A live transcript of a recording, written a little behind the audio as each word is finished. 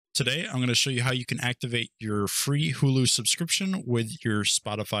Today, I'm going to show you how you can activate your free Hulu subscription with your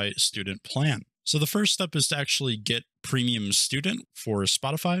Spotify student plan. So the first step is to actually get Premium Student for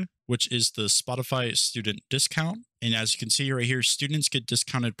Spotify, which is the Spotify student discount. And as you can see right here, students get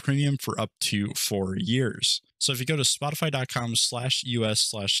discounted premium for up to 4 years. So if you go to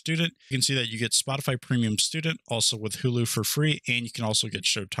spotify.com/US/student, you can see that you get Spotify Premium Student also with Hulu for free, and you can also get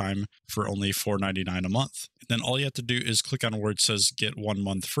Showtime for only $4.99 a month. And then all you have to do is click on where it says get 1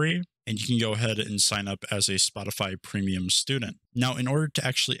 month free, and you can go ahead and sign up as a Spotify Premium Student. Now, in order to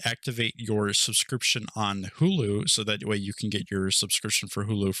actually activate your subscription on Hulu, so that way you can get your subscription for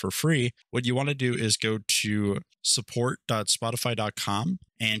Hulu for free, what you want to do is go to support.spotify.com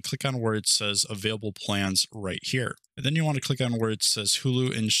and click on where it says available plans right here. And then you want to click on where it says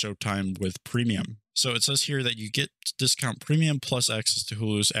Hulu and Showtime with Premium. So it says here that you get discount premium plus access to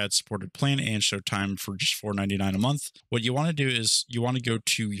Hulu's ad-supported plan and Showtime for just $4.99 a month. What you want to do is you want to go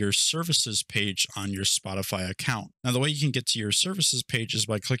to your services page on your Spotify account. Now, the way you can get to your services page is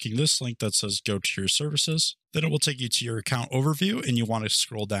by clicking this link that says go to your services. Then it will take you to your account overview, and you want to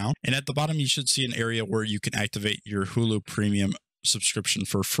scroll down. And at the bottom, you should see an area where you can activate your Hulu Premium subscription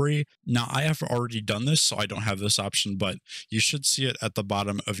for free. Now, I have already done this, so I don't have this option, but you should see it at the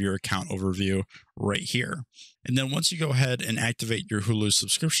bottom of your account overview right here. And then once you go ahead and activate your Hulu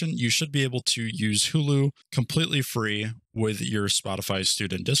subscription, you should be able to use Hulu completely free with your Spotify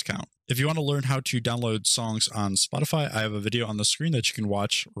student discount. If you want to learn how to download songs on Spotify, I have a video on the screen that you can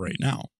watch right now.